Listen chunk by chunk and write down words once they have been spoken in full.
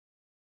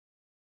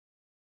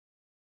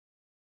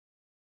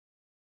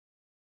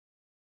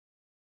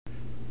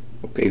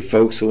Okay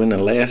folks, so in the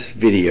last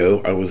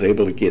video I was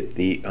able to get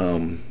the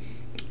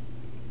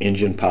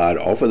engine pod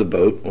off of the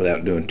boat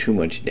without doing too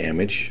much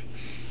damage.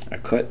 I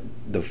cut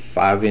the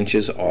 5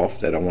 inches off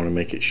that I want to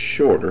make it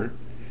shorter,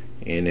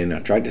 and then I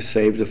tried to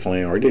save the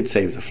flange, or I did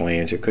save the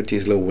flange. I cut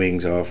these little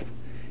wings off,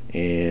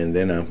 and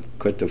then I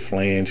cut the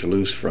flange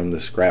loose from the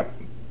scrap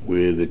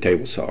with the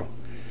table saw.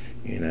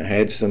 And I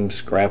had some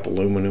scrap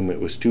aluminum.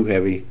 It was too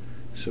heavy,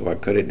 so I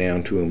cut it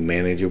down to a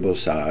manageable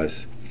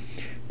size.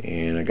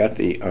 And I got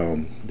the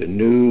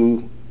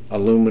new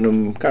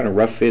aluminum kind of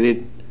rough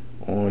fitted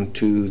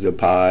onto the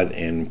pod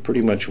and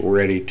pretty much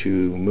ready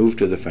to move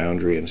to the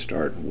foundry and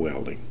start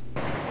welding.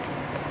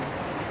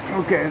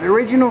 Okay, the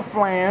original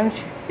flange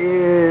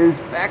is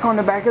back on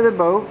the back of the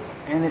boat,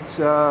 and it's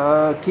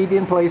keyed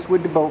in place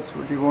with the bolts,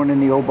 which are going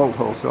in the old bolt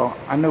hole, so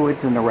I know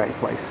it's in the right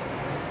place.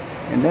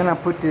 And then I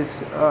put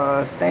this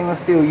stainless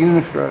steel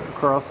unistrut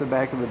across the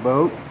back of the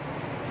boat,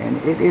 and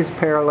it is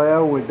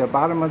parallel with the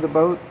bottom of the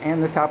boat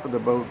and the top of the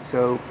boat.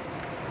 So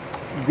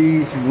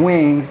these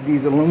wings,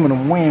 these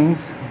aluminum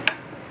wings,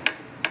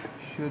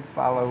 should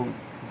follow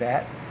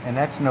that, and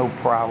that's no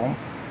problem.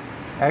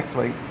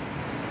 Actually,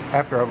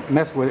 after I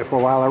messed with it for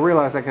a while, I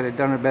realized I could have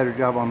done a better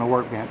job on the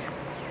workbench.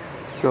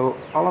 So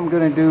all I'm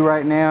going to do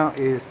right now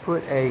is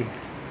put a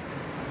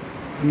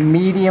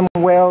medium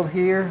weld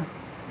here,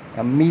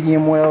 a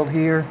medium weld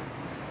here.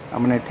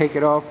 I'm going to take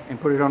it off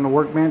and put it on the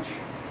workbench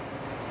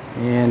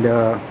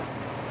and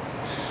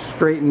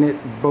straighten it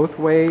both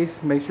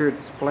ways. Make sure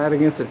it's flat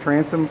against the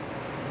transom,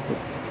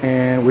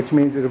 and which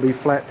means it'll be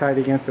flat tight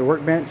against the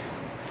workbench.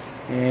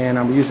 And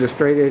I'm using a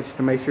straight edge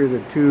to make sure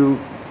the 2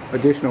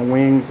 additional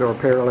wings are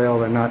parallel,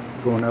 they're not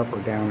going up or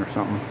down or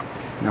something.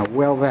 Now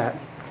weld that,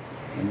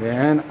 and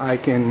then I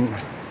can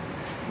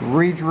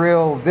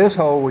re-drill this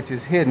hole, which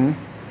is hidden,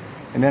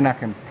 and then I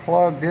can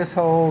plug this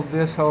hole,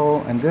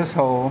 and this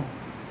hole,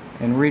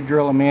 and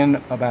re-drill them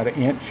in about 1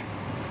 inch.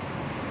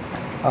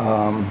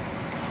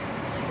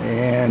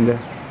 And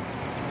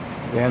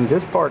then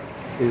this part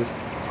is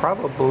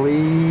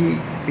probably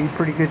be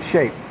pretty good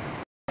shape.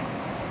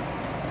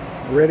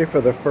 Ready for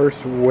the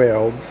first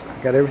welds.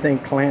 Got everything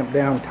clamped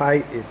down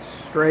tight. It's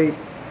straight.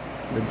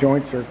 The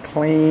joints are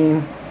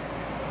clean.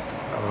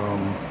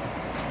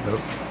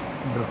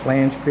 The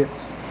flange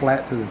fits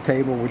flat to the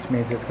table, which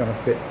means it's going to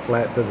fit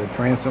flat to the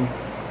transom.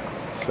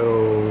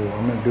 So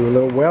I'm going to do a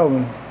little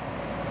welding.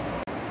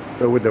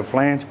 So with the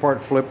flange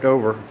part flipped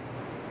over,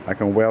 I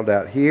can weld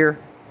out here,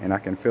 and I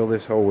can fill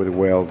this hole with a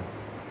weld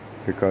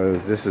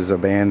because this is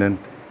abandoned,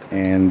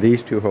 and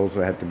these 2 holes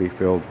will have to be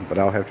filled, but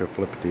I'll have to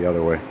flip it the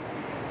other way.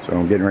 So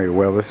I'm getting ready to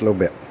weld this a little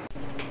bit.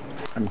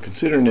 I'm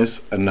considering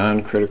this a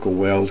non-critical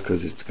weld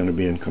because it's going to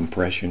be in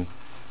compression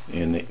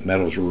and the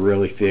metal's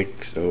really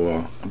thick,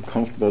 so I'm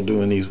comfortable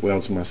doing these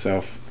welds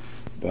myself,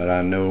 but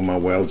I know my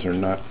welds are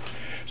not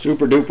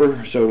super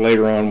duper, so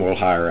later on we'll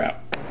hire out.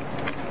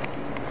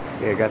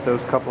 Yeah, got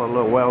those couple of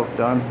little welds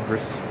done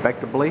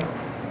respectably,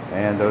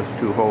 and those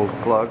 2 holes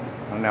plugged.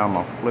 And now I'm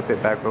going to flip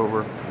it back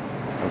over.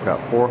 I've got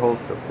 4 holes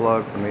to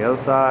plug from the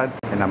other side,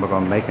 and I'm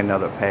going to make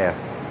another pass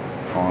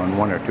on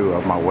 1 or 2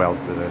 of my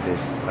welds that I did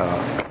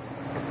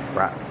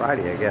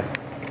Friday, I guess.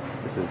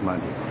 This is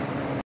Monday.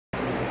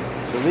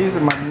 So these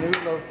are my new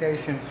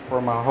locations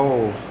for my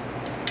holes,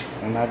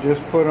 and I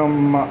just put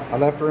them, I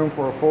left room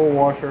for a full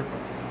washer,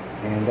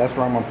 and that's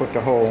where I'm going to put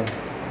the hole.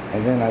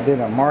 And then I did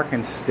a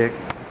marking stick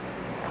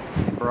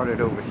and brought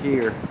it over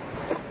here.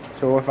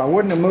 So if I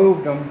wouldn't have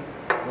moved them,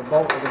 the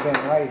bolt would have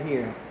been right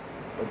here.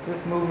 But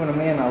just moving them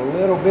in a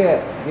little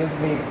bit gives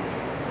me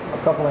a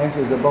couple of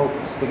inches of bolt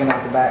sticking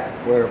out the back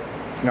where,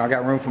 you know, I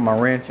got room for my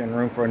wrench and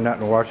room for a nut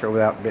and a washer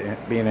without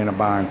being in a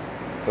bind.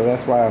 So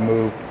that's why I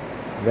moved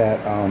that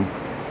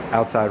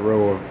outside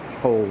row of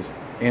holes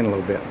in a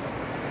little bit.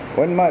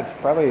 Wasn't much,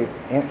 probably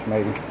 1 inch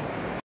maybe.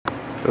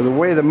 So the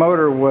way the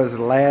motor was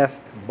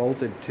last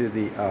bolted to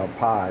the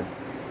pod,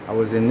 I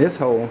was in this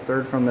hole,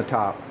 3rd from the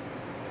top,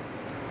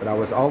 but I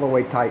was all the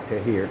way tight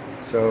to here.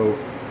 So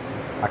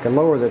I can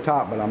lower the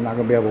top, but I'm not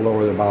going to be able to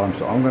lower the bottom.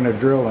 So I'm going to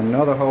drill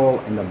another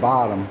hole in the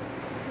bottom,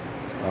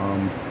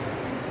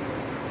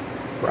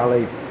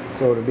 probably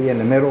so it'll be in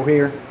the middle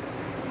here,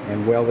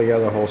 and weld the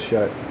other hole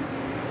shut.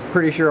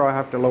 Pretty sure I'll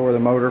have to lower the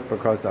motor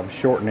because I'm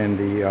shortening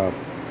the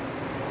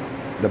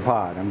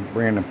pod. I'm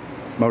bringing the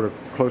motor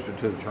closer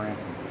to the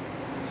transom.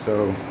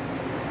 So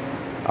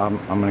I'm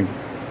going to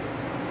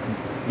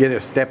get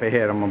a step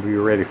ahead. I'm going to be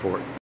ready for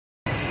it.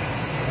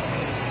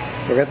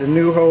 So I got the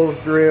new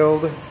holes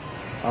drilled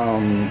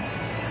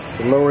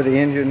to lower the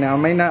engine. Now I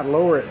may not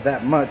lower it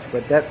that much,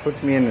 but that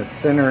puts me in the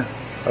center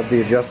of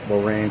the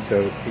adjustable range, so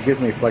it gives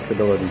me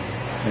flexibility.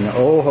 And the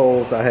old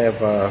holes I have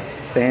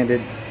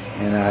sanded,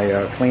 and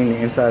I clean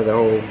the inside of the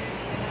hole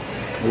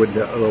with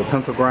a little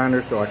pencil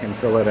grinder so I can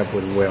fill it up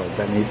with weld.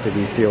 That needs to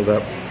be sealed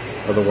up,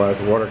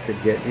 otherwise water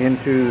could get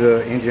into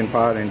the engine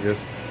pod and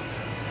just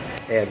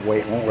add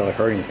weight. It won't really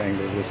hurt anything,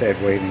 but just add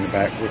weight in the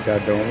back, which I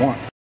don't want.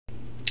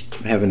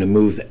 I'm having to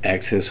move the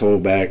access hole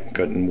back,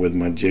 cutting with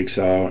my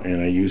jigsaw,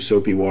 and I use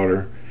soapy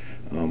water.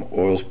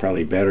 Oil's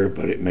probably better,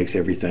 but it makes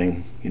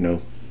everything, you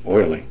know,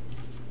 oily.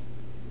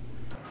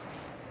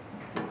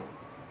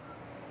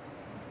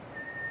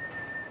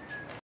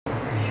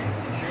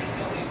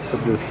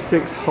 of the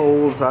 6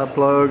 holes I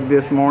plugged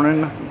this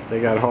morning, they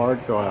got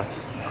hard, so I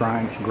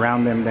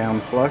ground them down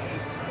flush.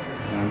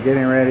 And I'm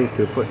getting ready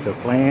to put the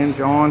flange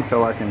on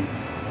so I can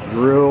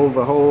drill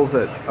the holes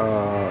that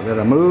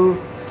I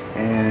moved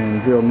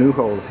and drill new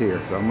holes here.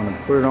 So I'm going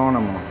to put it on,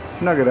 I'm going to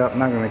snug it up,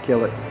 not going to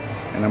kill it,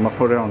 and I'm going to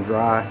put it on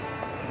dry,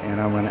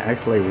 and I'm going to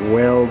actually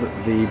weld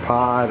the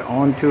pod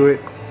onto it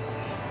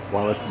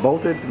while it's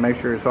bolted to make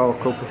sure it's all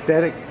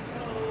copacetic.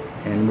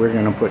 And we're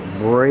going to put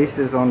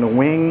braces on the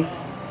wings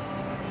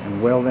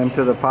and weld them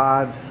to the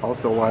pod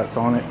also while it's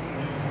on it,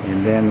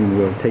 and then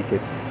we'll take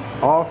it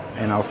off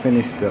and I'll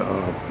finish the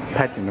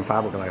patching the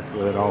fiberglass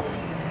with it off,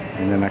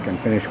 and then I can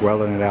finish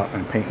welding it out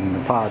and painting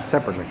the pod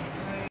separately.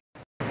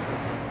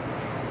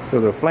 So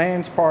the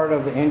flange part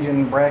of the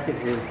engine bracket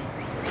is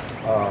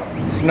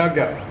snugged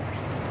up.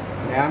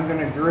 Now I'm going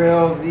to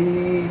drill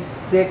these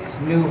 6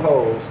 new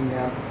holes.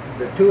 Now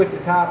the 2 at the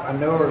top I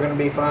know are going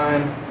to be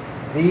fine.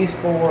 These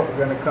 4 are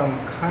going to come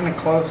kind of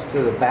close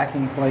to the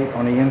backing plate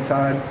on the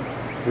inside,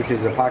 which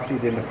is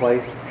epoxied into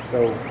place.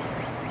 So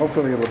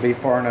hopefully it'll be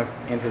far enough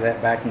into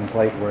that backing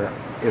plate where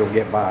it'll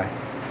get by.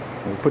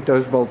 We'll put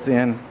those bolts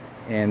in,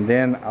 and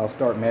then I'll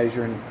start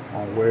measuring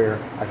on where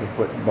I can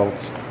put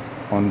bolts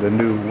on the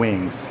new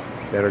wings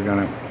that are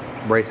going to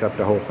brace up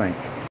the whole thing.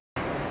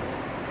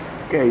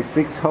 Okay,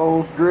 6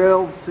 holes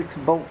drilled, 6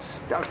 bolts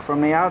stuck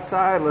from the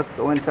outside. Let's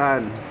go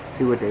inside and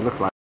see what they look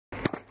like.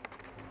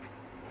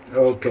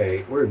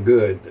 Okay, we're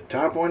good. The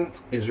top one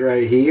is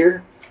right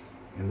here,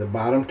 and the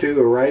bottom 2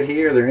 are right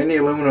here. They're in the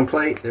aluminum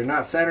plate. They're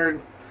not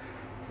centered,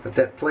 but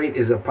that plate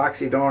is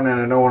epoxied on,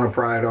 and I don't want to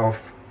pry it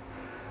off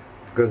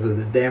because of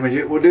the damage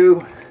it will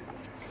do.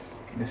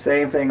 And the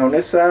same thing on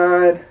this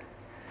side.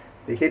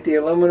 They hit the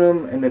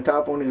aluminum, and the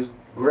top one is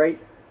great.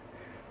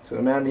 So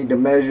now I need to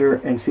measure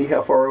and see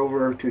how far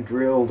over to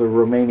drill the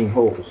remaining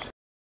holes.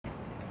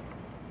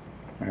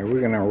 Alright,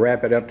 we're going to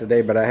wrap it up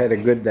today, but I had a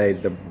good day.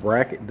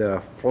 The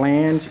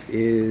flange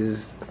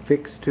is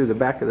fixed to the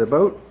back of the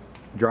boat,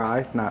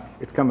 dry.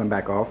 It's coming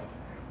back off.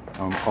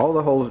 All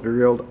the holes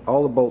drilled,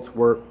 all the bolts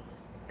work,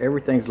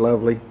 everything's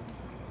lovely.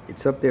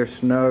 It's up there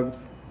snug.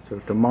 So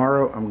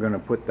tomorrow I'm going to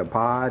put the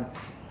pod,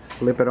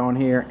 slip it on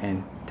here,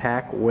 and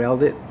tack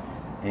weld it,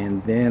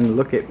 and then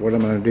look at what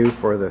I'm going to do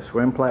for the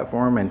swim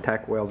platform and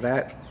tack weld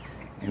that.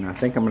 And I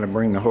think I'm going to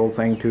bring the whole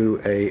thing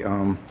to a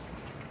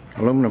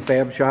aluminum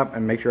fab shop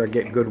and make sure I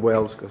get good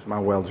welds, because my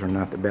welds are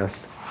not the best,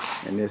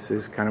 and this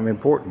is kind of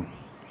important.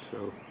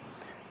 So,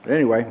 but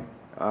anyway,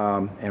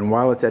 and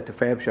while it's at the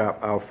fab shop,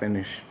 I'll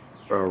finish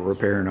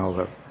repairing all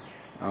the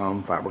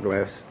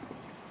fiberglass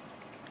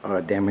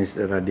damage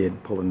that I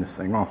did pulling this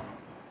thing off.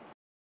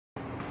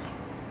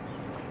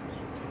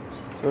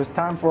 So it's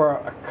time for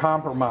a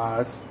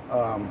compromise.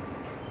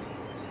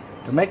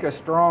 To make a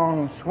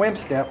strong swim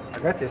step, I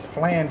got this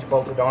flange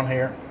bolted on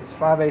here. It's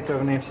 5/8 of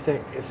an inch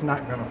thick. It's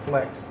not going to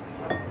flex.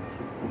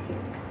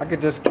 I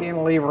could just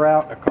cantilever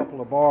out a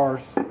couple of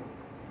bars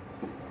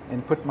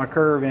and put my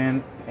curve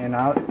in, and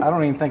I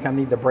don't even think I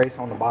need the brace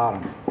on the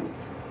bottom.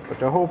 But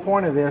the whole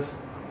point of this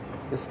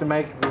is to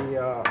make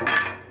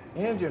the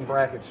engine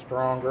bracket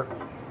stronger.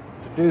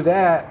 To do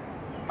that,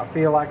 I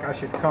feel like I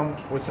should come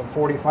with some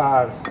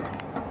 45s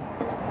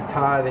and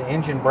tie the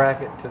engine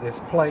bracket to this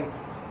plate,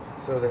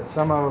 so that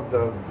some of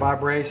the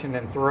vibration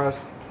and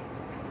thrust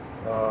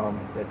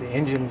that the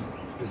engine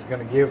is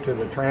going to give to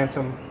the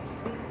transom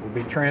will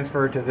be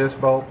transferred to this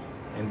bolt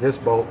and this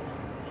bolt,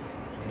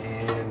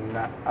 and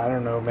I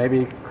don't know,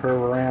 maybe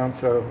curve around.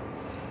 So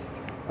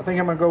I think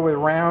I'm going to go with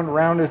round.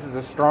 Round is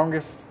the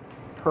strongest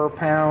per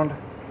pound.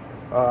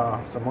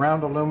 Some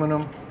round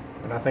aluminum,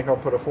 and I think I'll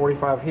put a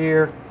 45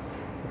 here,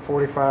 a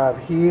 45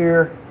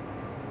 here,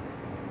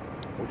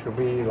 which will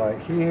be like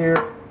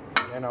here.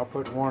 Then I'll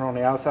put one on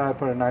the outside,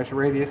 put a nice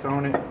radius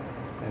on it,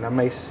 and I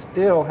may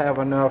still have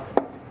enough.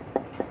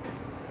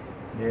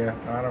 Yeah,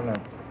 I don't know.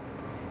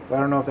 So I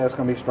don't know if that's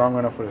going to be strong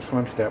enough for the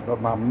swim step,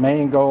 but my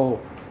main goal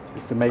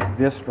is to make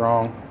this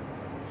strong.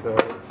 So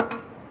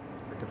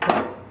I could put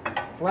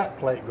a flat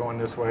plate going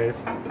this way,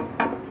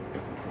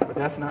 but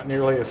that's not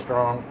nearly as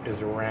strong as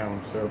the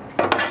round. So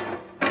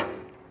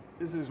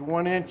this is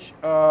 1-inch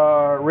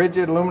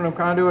rigid aluminum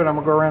conduit. I'm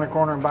going to go around the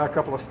corner and buy a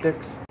couple of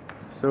sticks.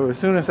 So as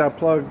soon as I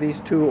plug these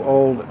 2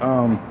 old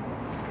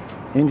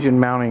engine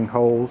mounting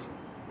holes,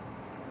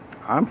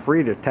 I'm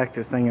free to tack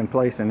this thing in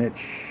place, and it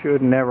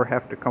should never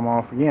have to come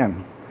off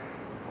again.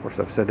 Of course,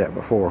 I've said that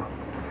before.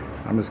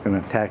 I'm just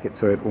going to tack it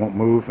so it won't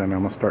move, and I'm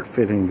going to start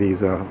fitting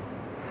these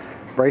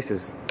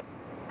braces.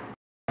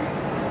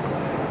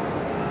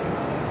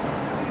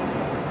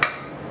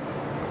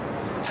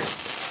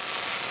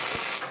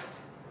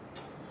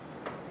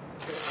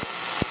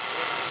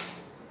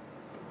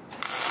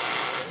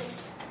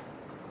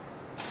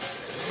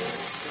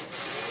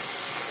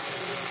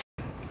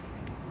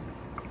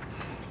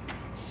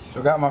 So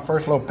I got my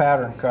first little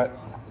pattern cut.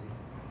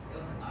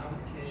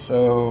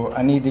 So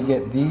I need to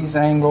get these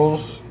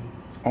angles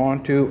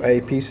onto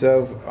a piece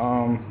of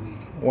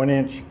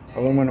 1-inch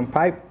aluminum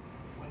pipe.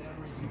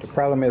 The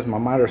problem is my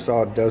miter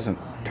saw doesn't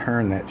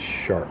turn that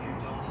sharp.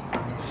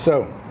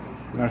 So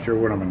Not sure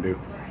what I'm gonna do.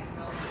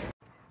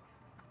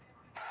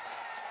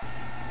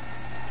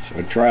 So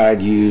I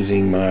tried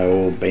using my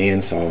old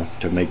bandsaw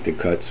to make the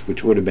cuts,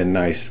 which would have been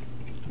nice,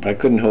 but I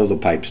couldn't hold the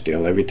pipe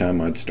still. Every time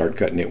I'd start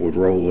cutting, it would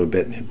roll a little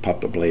bit and it'd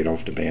pop the blade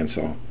off the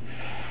bandsaw.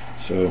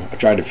 So I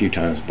tried a few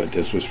times, but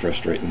this was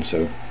frustrating,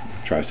 so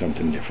try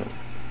something different.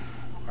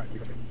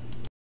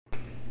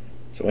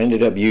 So I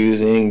ended up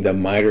using the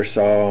miter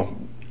saw,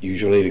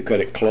 usually to cut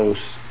it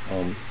close.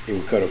 It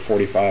would cut a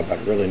 45, but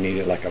I really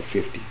needed like a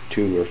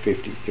 52 or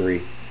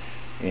 53.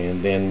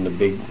 And then the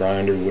big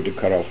grinder with the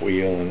cutoff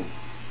wheel, and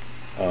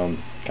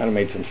kind of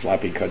made some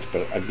sloppy cuts,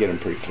 but I'd get them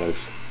pretty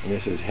close. And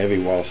this is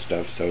heavy wall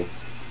stuff, so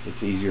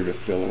it's easier to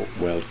fill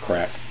a weld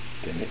crack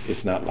than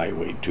it's not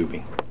lightweight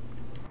tubing.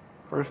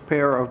 First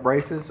pair of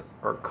braces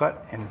are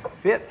cut and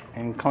fit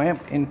and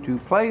clamped into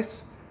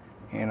place,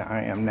 and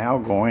I am now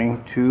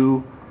going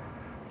to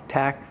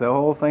tack the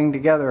whole thing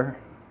together.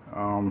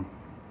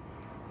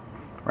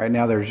 Right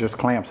now there's just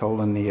clamps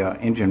holding the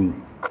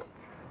engine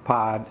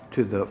pod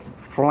to the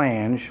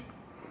flange,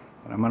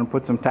 but I'm going to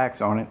put some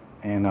tacks on it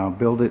and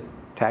build it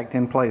tacked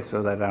in place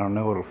so that I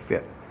know it'll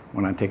fit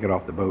when I take it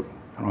off the boat.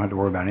 I don't have to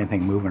worry about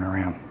anything moving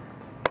around.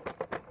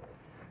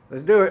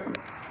 Let's do it.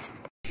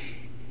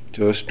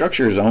 So a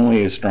structure is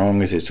only as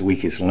strong as its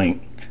weakest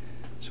link.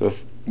 So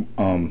if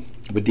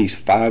with these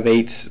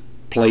 5/8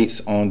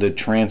 plates on the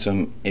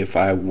transom, if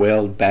I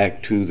weld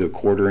back to the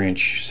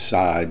 1/4-inch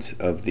sides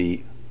of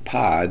the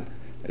pod,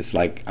 it's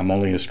like I'm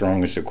only as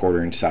strong as the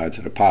 1/4-inch sides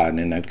of the pod, and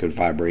then that could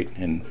vibrate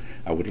and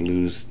I would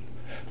lose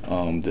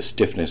the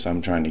stiffness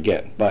I'm trying to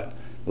get. But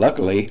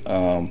luckily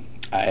I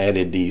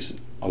added these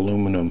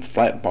aluminum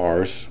flat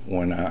bars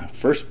when I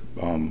first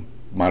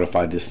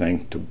modified this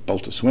thing to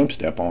bolt a swim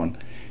step on,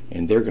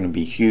 and they're going to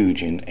be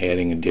huge in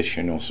adding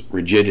additional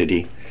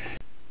rigidity.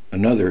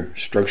 Another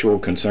structural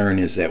concern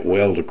is that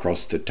weld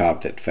across the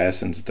top that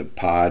fastens the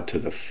pod to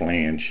the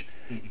flange.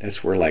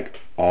 That's where like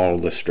all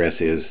the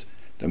stress is.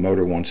 The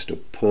motor wants to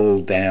pull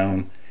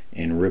down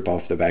and rip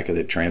off the back of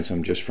the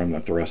transom just from the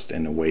thrust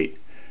and the weight.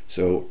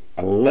 So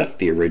I left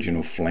the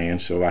original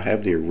flange, so I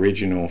have the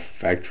original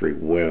factory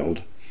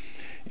weld,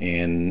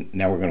 and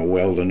now we're going to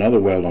weld another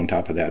weld on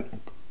top of that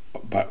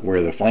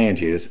where the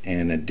flange is,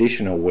 and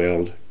additional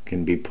weld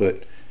can be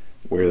put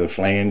where the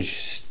flange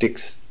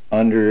sticks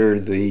under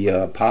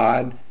the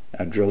pod.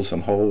 I drilled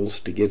some holes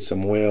to get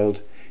some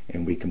weld,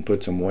 and we can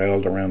put some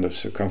weld around the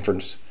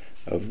circumference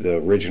of the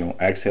original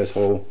access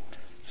hole.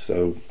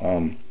 So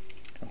I'm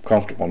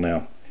comfortable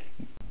now.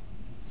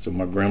 So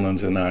my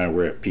gremlins and I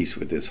were at peace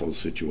with this whole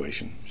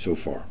situation so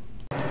far.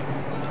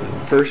 So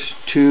the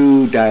first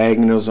two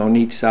diagonals on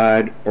each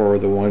side are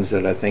the ones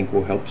that I think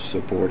will help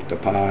support the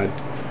pod.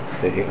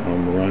 They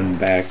run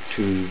back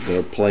to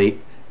the plate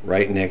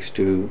right next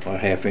to a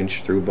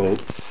 1/2-inch through bolt.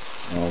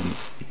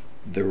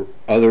 The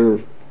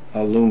other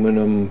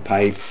aluminum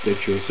pipe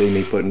that you'll see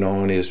me putting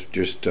on is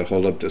just to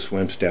hold up the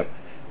swim step.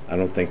 I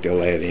don't think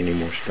they'll add any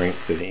more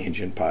strength to the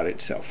engine pod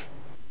itself.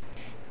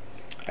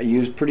 I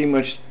used pretty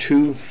much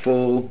 2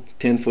 full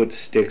 10-foot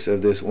sticks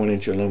of this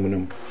 1-inch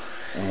aluminum.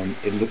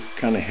 It looked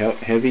kind of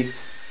heavy,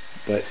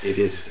 but it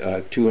is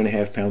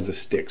 2.5 pounds a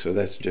stick, so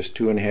that's just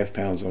 2.5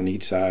 pounds on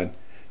each side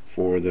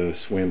for the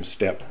swim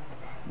step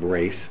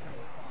brace.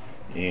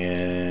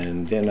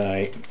 And then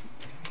I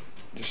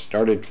just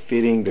started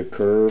fitting the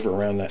curve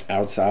around the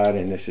outside,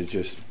 and this is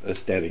just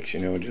aesthetics,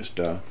 you know, just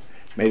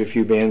made a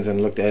few bends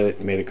and looked at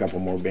it, made a couple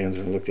more bends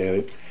and looked at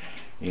it,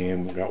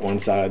 and we got one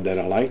side that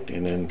I liked,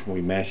 and then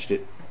we matched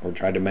it, or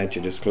tried to match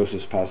it as close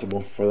as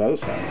possible for the other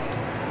side.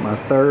 My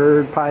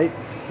third pipe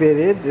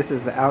fitted. This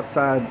is the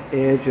outside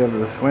edge of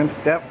the swim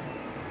step,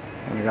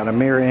 and we got a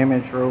mirror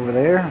image over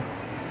there.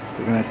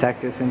 We're going to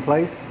tack this in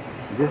place.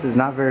 This is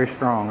not very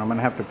strong. I'm going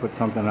to have to put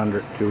something under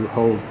it to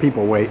hold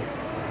people weight.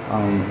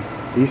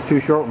 These 2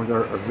 short ones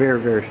are very,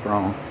 very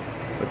strong,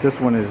 but this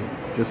one is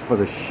just for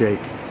the shape.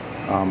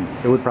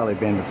 It would probably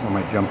bend if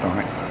somebody jumped on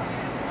it.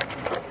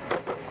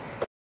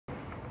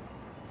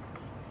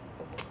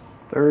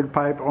 Third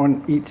pipe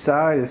on each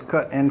side is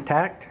cut and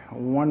tacked.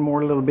 One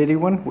more little bitty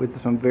one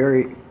with some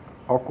very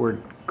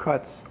awkward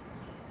cuts.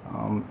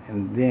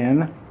 And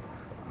then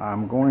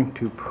I'm going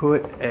to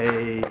put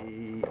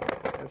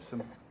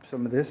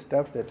some of this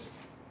stuff that's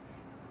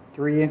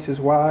 3 inches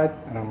wide,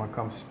 and I'm going to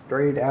come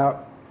straight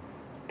out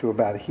to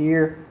about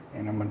here,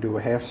 and I'm going to do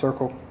a half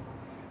circle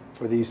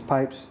for these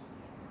pipes,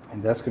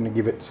 and that's going to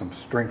give it some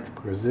strength,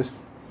 because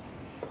this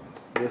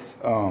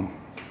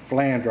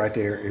flange right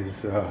there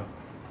is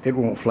it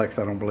won't flex,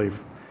 I don't believe.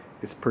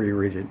 It's pretty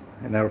rigid,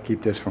 and that'll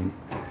keep this from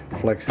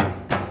flexing.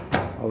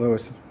 Although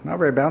it's not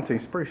very bouncy,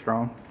 it's pretty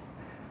strong,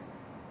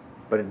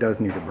 but it does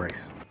need a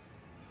brace.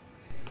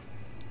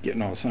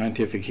 Getting all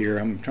scientific here,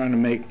 I'm trying to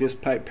make this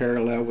pipe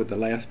parallel with the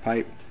last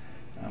pipe.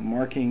 I'm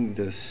marking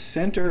the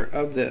center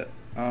of the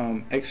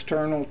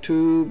external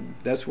tube.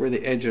 That's where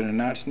the edge of the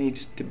notch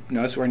needs to,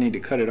 no, that's where I need to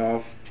cut it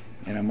off,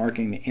 and I'm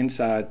marking the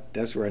inside.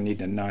 That's where I need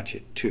to notch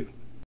it too.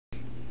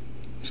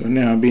 So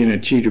now, being a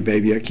cheater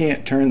baby, I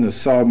can't turn the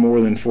saw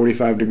more than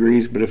 45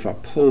 degrees, but if I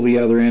pull the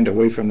other end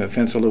away from the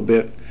fence a little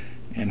bit,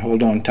 and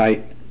hold on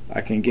tight,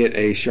 I can get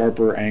a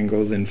sharper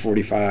angle than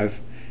 45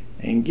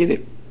 and get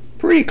it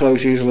pretty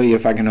close usually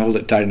if I can hold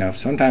it tight enough.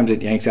 Sometimes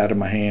it yanks out of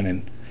my hand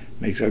and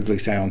makes ugly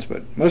sounds,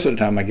 but most of the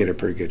time I get a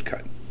pretty good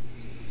cut.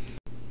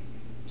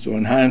 So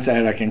in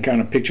hindsight, I can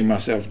kind of picture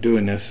myself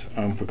doing this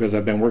because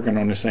I've been working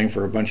on this thing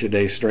for a bunch of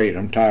days straight.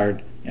 I'm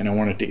tired and I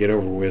want it to get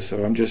over with,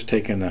 so I'm just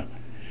taking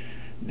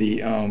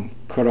the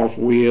cut-off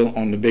wheel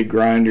on the big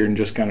grinder and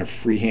just kind of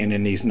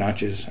freehanding these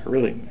notches. I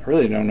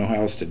really don't know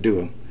how else to do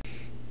them.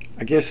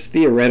 I guess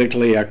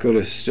theoretically I could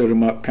have stood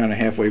them up kind of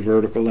halfway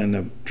vertical in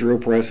the drill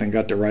press and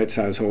got the right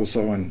size hole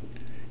saw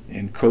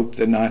and coped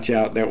the notch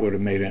out. That would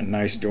have made a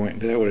nice joint.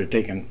 That would have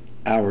taken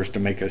hours to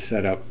make a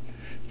setup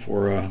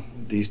for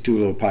these two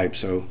little pipes.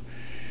 So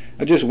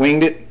I just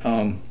winged it,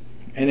 and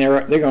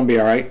they're going to be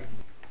all right.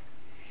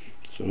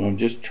 So I'm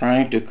just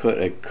trying to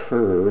cut a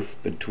curve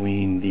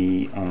between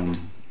the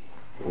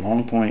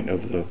long point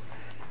of the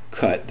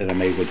cut that I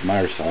made with the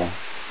miter saw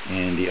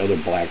and the other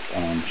black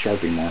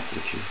Sharpie mark,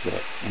 which is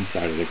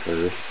inside of the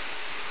curve,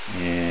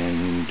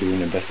 and doing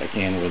the best I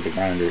can with the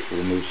grinder to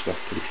remove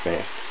stuff pretty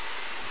fast.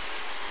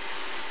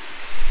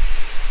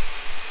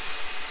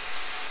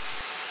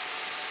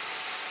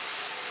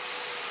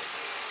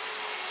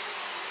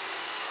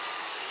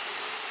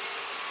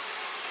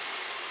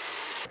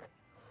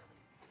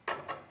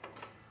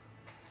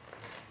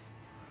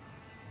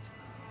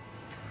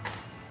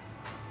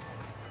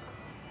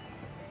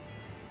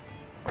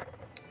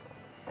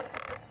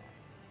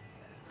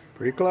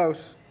 Pretty close.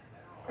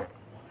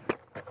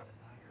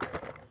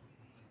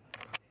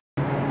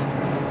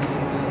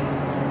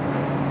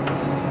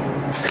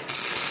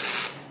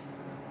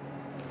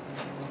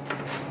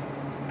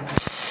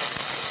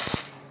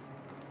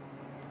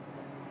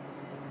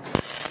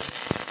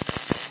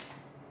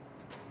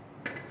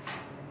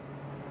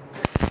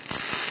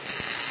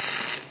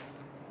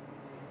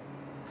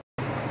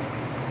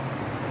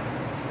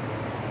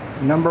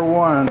 Number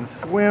 1,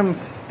 swim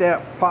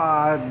step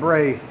pod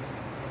brace.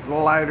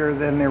 Lighter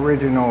than the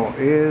original,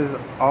 is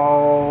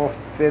all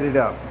fitted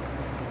up.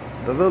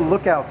 The little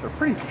lookouts are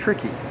pretty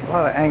tricky. A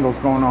lot of angles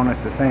going on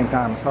at the same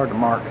time. It's hard to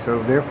mark,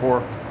 so therefore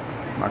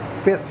my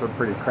fits are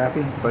pretty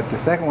crappy. But the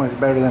second one is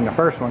better than the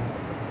first one,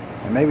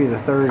 and maybe the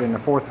third and the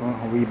fourth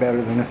one will be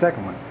better than the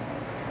second one.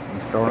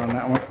 Let's start on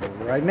that one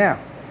right now.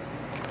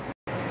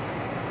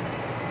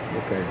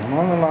 Okay, I'm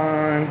on the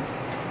line.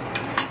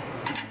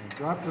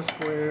 Drop the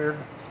square.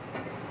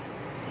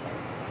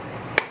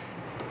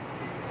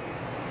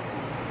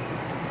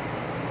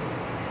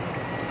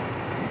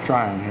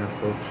 Trying here,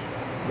 folks.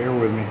 Bear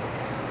with me.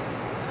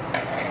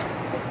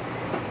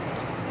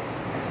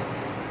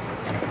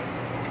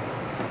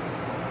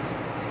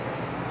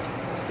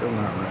 Still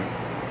not right.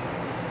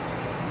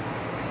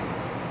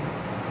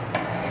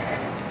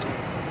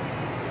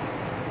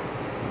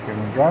 Okay,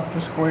 we'll drop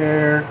the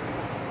square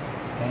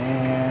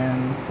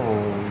and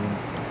pull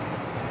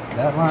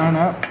that line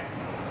up.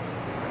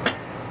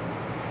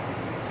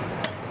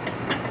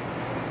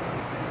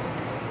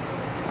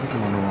 I think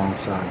I'm on the wrong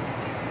side.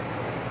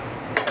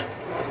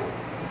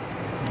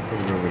 Put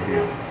it over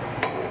here.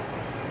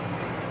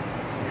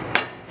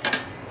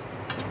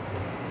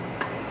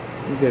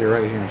 We'll get it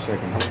right here in a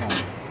second. Hold on.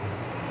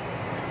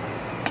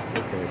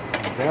 Okay,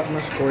 I got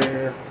my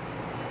square.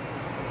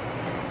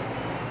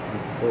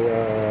 Pull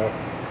up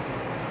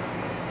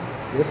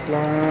this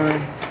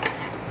line.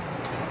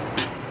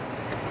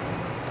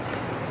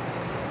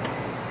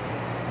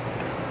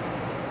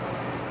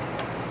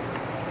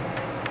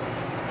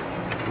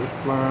 This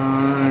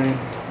line.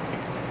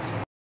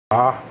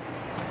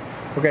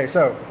 Okay,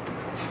 so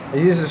I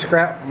use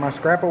my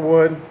scrap of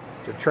wood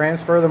to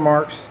transfer the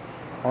marks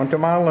onto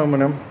my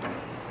aluminum,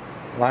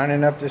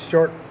 lining up this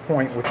short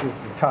point, which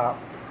is the top.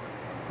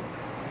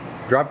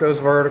 Drop those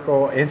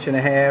vertical, 1.5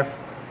 inches,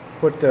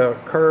 put the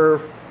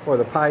curve for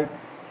the pipe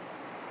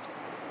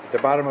at the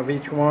bottom of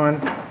each one,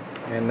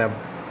 and the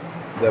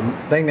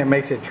thing that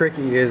makes it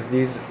tricky is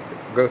these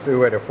go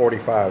through at a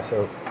 45.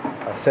 So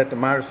I set the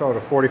miter saw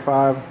to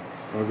 45, and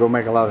it'll go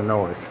make a lot of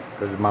noise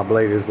because my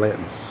blade is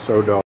letting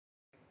so dull.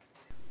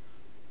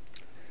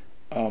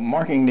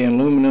 Marking the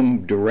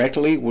aluminum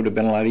directly would have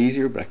been a lot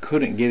easier, but I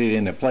couldn't get it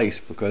into place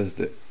because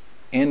the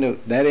end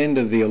of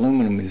the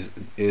aluminum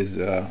is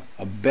a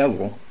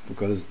bevel,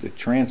 because the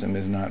transom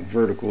is not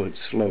vertical, it's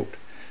sloped,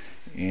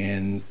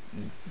 and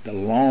the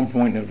long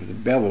point of the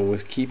bevel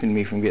was keeping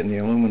me from getting the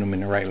aluminum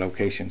in the right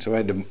location. So I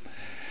had to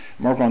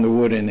mark on the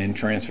wood and then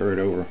transfer it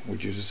over,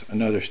 which is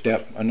another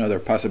step, another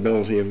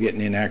possibility of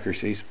getting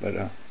inaccuracies, but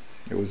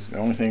it was the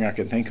only thing I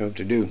could think of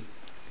to do to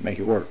make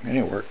it work, and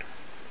it worked.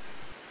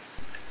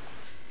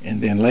 And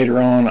then later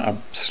on I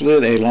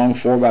slid a long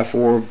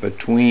 4x4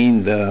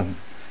 between the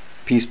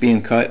piece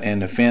being cut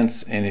and the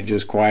fence, and it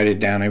just quieted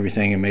down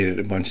everything and made it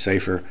a bunch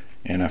safer,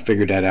 and I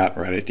figured that out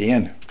right at the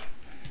end.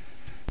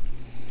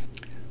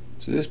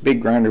 So this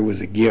big grinder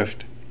was a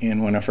gift,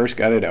 and when I first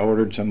got it I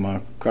ordered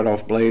some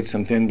cut-off blades,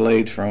 some thin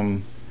blades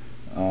from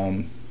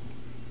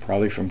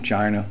probably from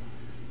China,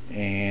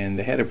 and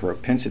they had a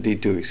propensity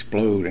to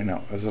explode, and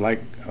I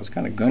was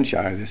kind of gun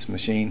shy of this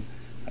machine.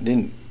 I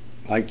didn't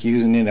like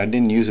using it. I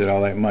didn't use it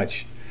all that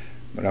much,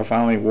 but I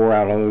finally wore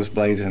out all those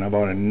blades, and I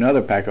bought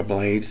another pack of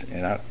blades,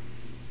 and I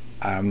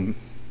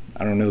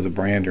don't know the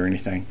brand or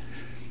anything,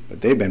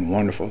 but they've been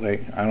wonderful. I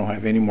don't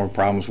have any more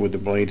problems with the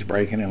blades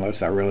breaking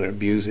unless I really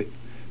abuse it.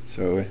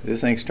 So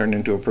this thing's turned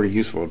into a pretty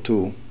useful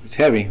tool. It's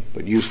heavy,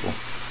 but useful.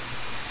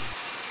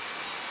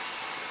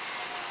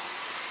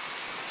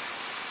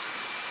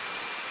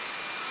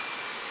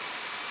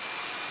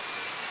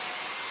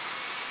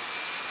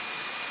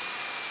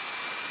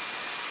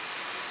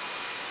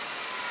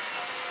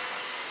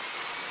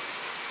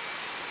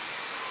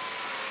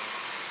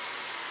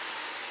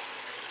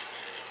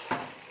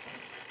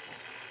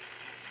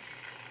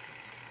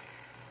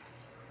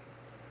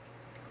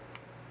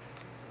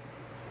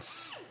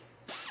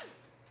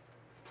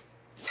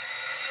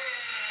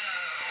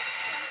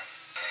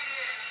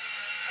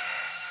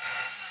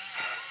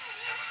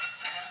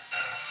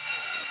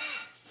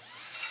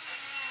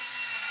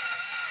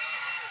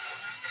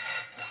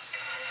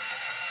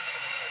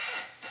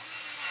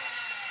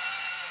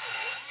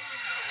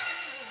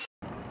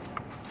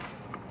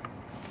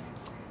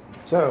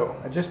 So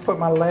I just put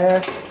my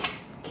last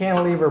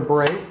cantilever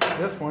brace,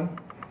 this one,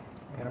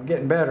 and I'm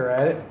getting better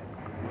at it.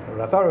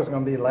 But I thought it was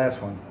going to be the last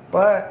one.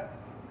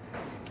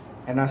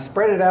 And I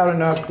spread it out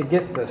enough to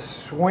get the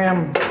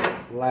swim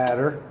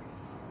ladder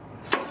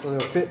so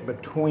they'll fit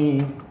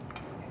between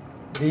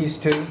these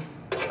two.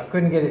 I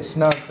couldn't get it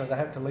snug because I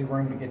have to leave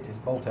room to get this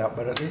bolt out,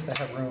 but at least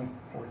I have room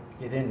for it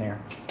to get in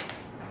there.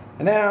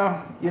 And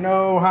now, you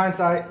know,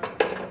 hindsight,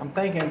 I'm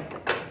thinking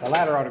the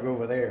ladder ought to go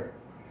over there.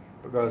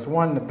 Because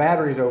one, the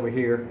battery's over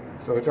here,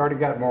 so it's already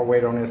got more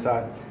weight on this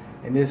side.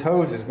 And this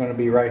hose is going to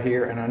be right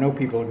here, and I know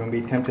people are going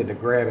to be tempted to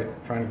grab it,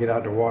 trying to get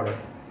out the water.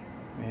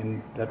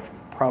 And that's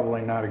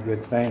probably not a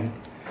good thing.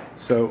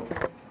 So,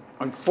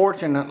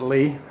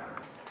 unfortunately,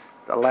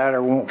 the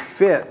ladder won't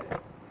fit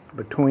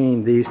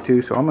between these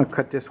two, so I'm going to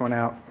cut this one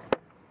out,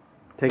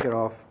 take it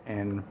off,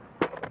 and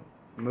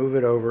move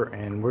it over,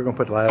 and we're going to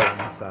put the ladder on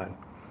this side.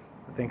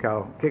 I think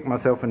I'll kick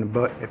myself in the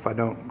butt if I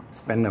don't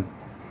spend the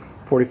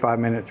 45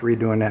 minutes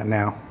redoing that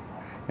now,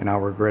 and I'll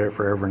regret it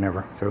forever and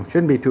ever. So it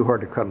shouldn't be too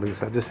hard to cut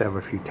loose. I just have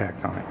a few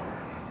tacks on it.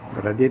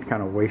 But I did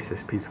kind of waste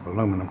this piece of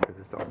aluminum because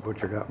it's all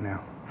butchered up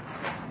now.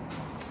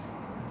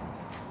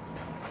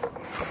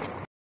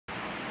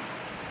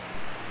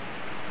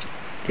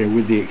 Okay,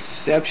 with the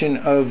exception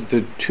of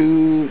the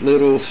two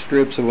little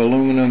strips of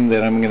aluminum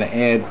that I'm going to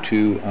add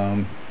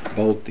to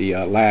bolt the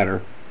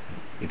ladder,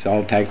 it's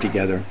all tacked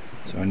together.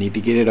 So I need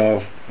to get it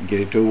off and get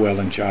it to a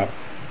welding shop.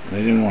 And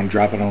I didn't want to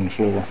drop it on the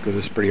floor because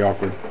it's pretty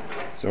awkward.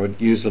 So I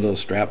used the little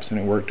straps and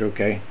it worked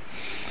okay.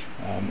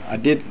 I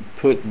did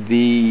put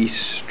the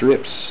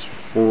strips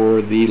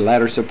for the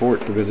ladder support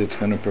because it's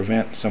going to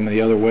prevent some of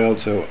the other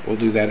welds, so we'll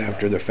do that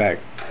after the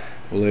fact.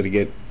 I'll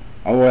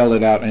weld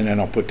it out and then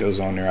I'll put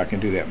those on there. I can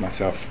do that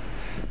myself.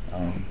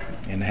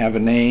 And have a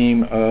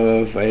name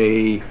of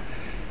a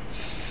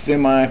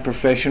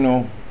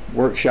semi-professional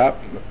workshop.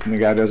 The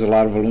guy does a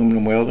lot of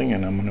aluminum welding,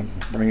 and I'm going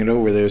to bring it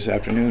over there this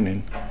afternoon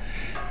and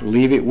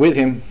leave it with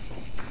him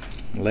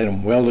and let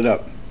him weld it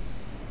up.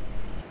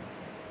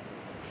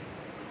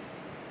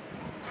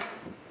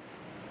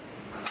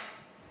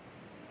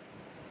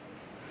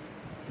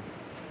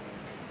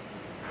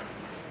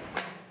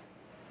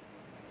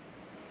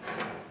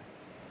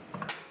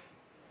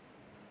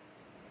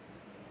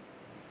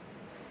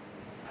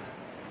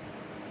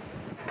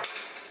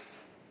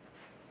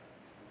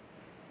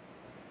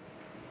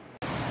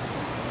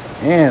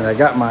 And I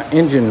got my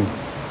engine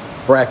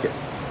bracket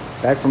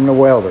back from the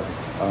welder.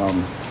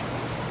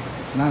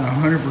 It's not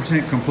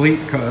 100% complete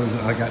because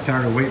I got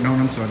tired of waiting on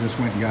him, so I just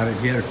went and got it.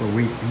 He had it for a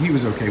week, and he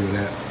was okay with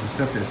that. The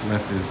stuff that's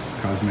left is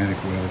cosmetic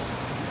welds,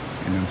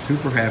 and I'm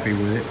super happy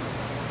with it.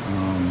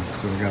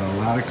 So I got a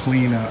lot of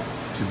cleanup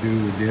to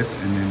do with this,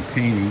 and then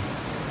painting.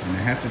 And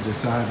I have to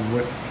decide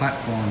what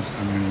platforms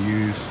I'm going to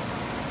use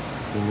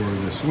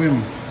for the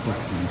swim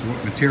platforms,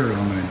 what material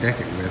I'm going to deck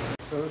it with.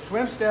 So the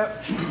swim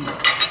step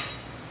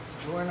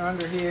going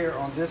under here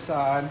on this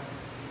side,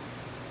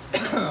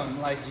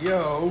 like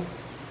yo.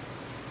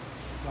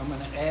 So I'm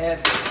going to add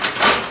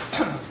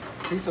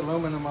a piece of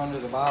aluminum under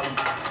the bottom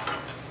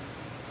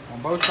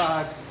on both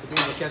sides to be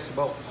able to catch the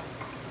bolts.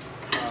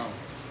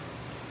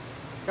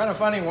 Kind of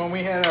funny, when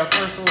we had our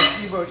first little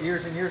ski boat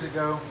years and years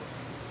ago,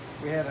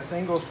 we had a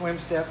single swim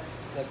step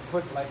that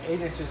put like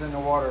 8 inches in the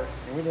water,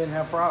 and we didn't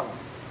have a problem.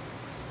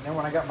 And then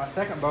when I got my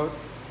second boat,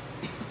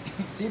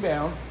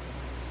 Seabound,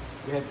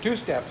 we had 2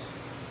 steps.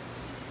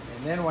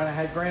 And then when I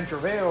had Grand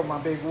Travail, my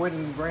big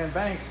wooden Grand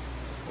Banks,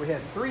 we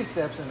had 3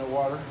 steps in the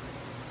water.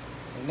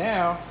 And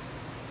now,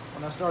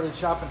 when I started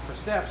shopping for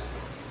steps,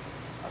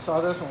 I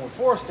saw this one with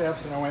 4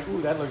 steps, and I went,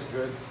 ooh, that looks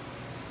good.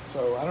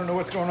 So I don't know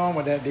what's going on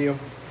with that deal.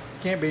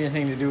 Can't be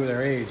anything to do with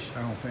their age,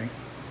 I don't think.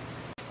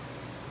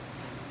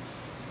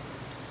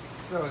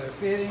 So they're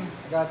fitting.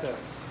 I got the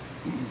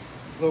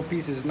little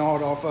pieces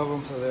gnawed off of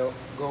them, so they'll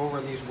go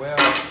over these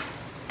welds.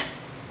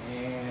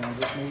 And I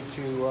just need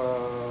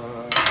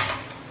to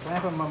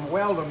clamp them and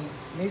weld them.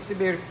 It needs to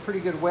be a pretty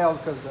good weld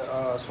because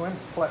the swim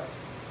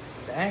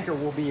The anchor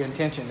will be in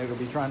tension. It'll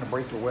be trying to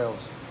break the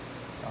welds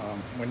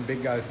when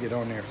big guys get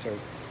on there. So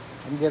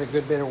I can get a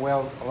good bit of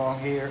weld along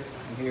here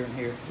and here and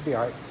here. It'll be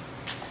all right.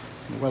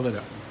 Weld it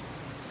up.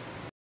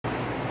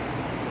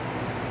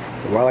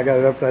 So while I got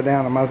it upside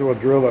down, I might as well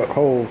drill the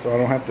holes so I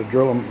don't have to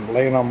drill them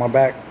laying on my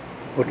back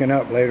looking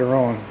up later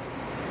on.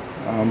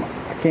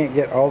 I can't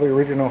get all the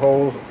original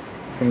holes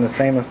from the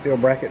stainless steel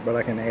bracket, but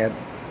I can add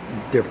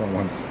different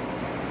ones.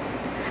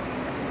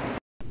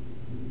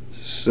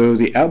 So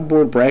the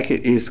outboard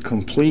bracket is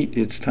complete.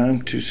 It's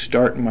time to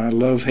start my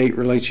love-hate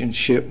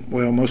relationship,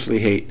 well, mostly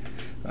hate,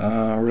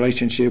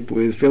 relationship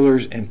with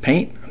fillers and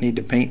paint. I need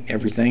to paint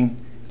everything,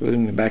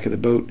 including the back of the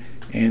boat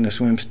and the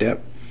swim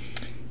step.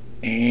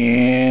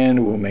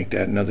 And we'll make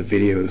that another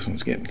video. This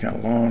one's getting kind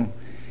of long.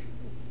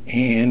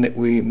 And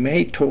we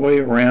may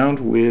toy around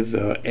with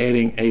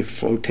adding a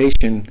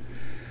flotation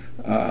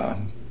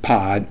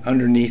pod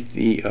underneath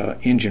the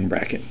engine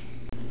bracket.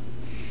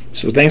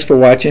 So thanks for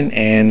watching,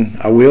 and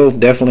I will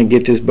definitely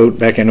get this boat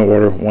back in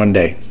order one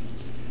day.